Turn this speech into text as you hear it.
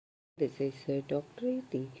This is Dr.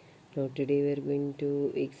 Iti. Now today we are going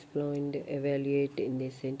to explore and evaluate in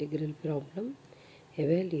this integral problem.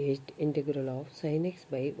 Evaluate integral of sin x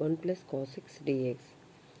by 1 plus cos x dx.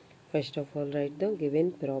 First of all, write the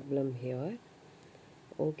given problem here.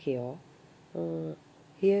 Okay,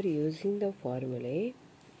 here using the formula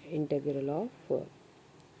integral of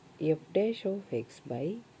f dash of x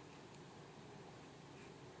by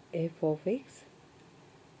f of x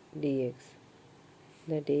dx,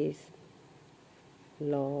 that is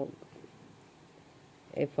log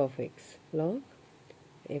f of x, log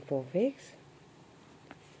f of x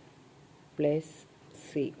plus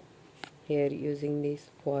c. Here using this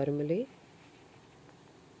formula,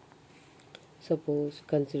 suppose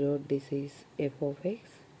consider this is f of x,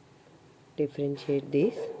 differentiate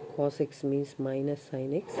this, cos x means minus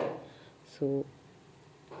sin x, so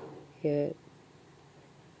here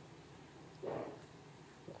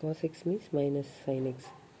cos x means minus sin x,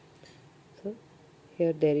 so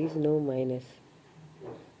here there is no minus,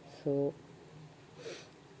 so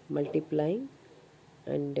multiplying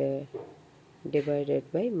and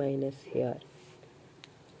divided by minus here,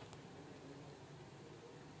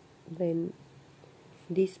 then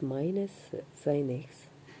this minus sin x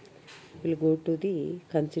will go to the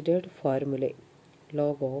considered formula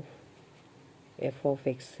log of f of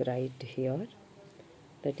x right here,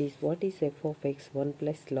 that is what is f of x, 1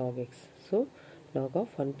 plus log x, so log of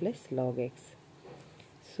 1 plus log x.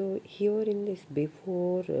 So here in this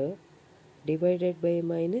before divided by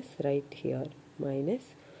minus, right here minus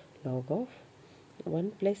log of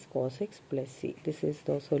 1 plus cos x plus c. This is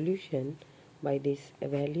the solution by this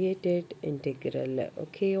evaluated integral.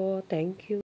 Okay, thank you.